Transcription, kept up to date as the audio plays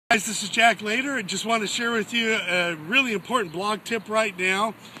Guys, this is Jack Later. I just want to share with you a really important blog tip right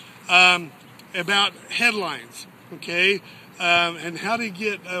now about headlines, okay? And how to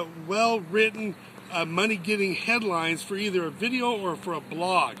get well-written, money-getting headlines for either a video or for a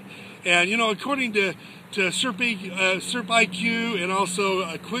blog. And you know, according to SERP and also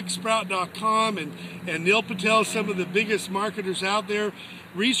quicksprout.com and Neil Patel, some of the biggest marketers out there,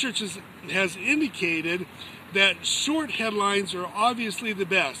 research has indicated that short headlines are obviously the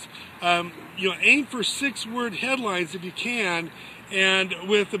best. Aim for 6-word headlines if you can, and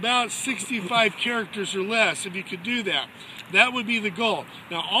with about 65 characters or less, if you could do that. That would be the goal.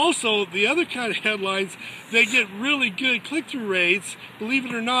 Now also, the other kind of headlines that get really good click-through rates, believe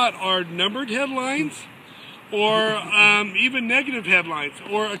it or not, are numbered headlines or even negative headlines,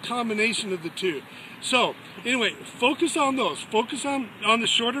 or a combination of the two. So anyway, focus on those. Focus on the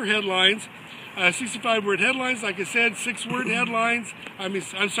shorter headlines. 65-word headlines, like I said, 6-word headlines.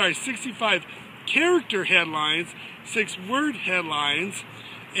 I'm sorry, 65 character headlines, 6-word headlines,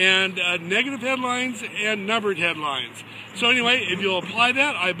 and negative headlines and numbered headlines. So anyway, if you'll apply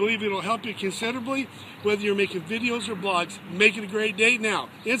that, I believe it'll help you considerably, whether you're making videos or blogs. Make it a great day. Now,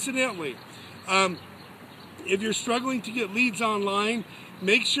 incidentally, if you're struggling to get leads online,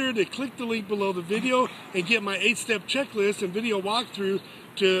 make sure to click the link below the video and get my 8-step checklist and video walkthrough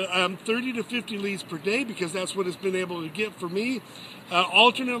to 30 to 50 leads per day, because that's what it's been able to get for me.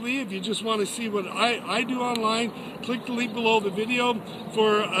 Alternately, if you just want to see what I do online, click the link below the video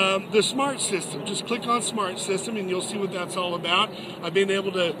for the Smart System. Just click on Smart System and you'll see what that's all about. I've been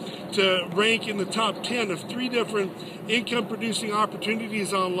able to rank in the top 10 of 3 different income producing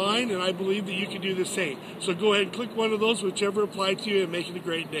opportunities online, and I believe that you can do the same. So go ahead and click one of those, whichever applies to you, and make it a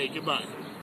great day. Goodbye.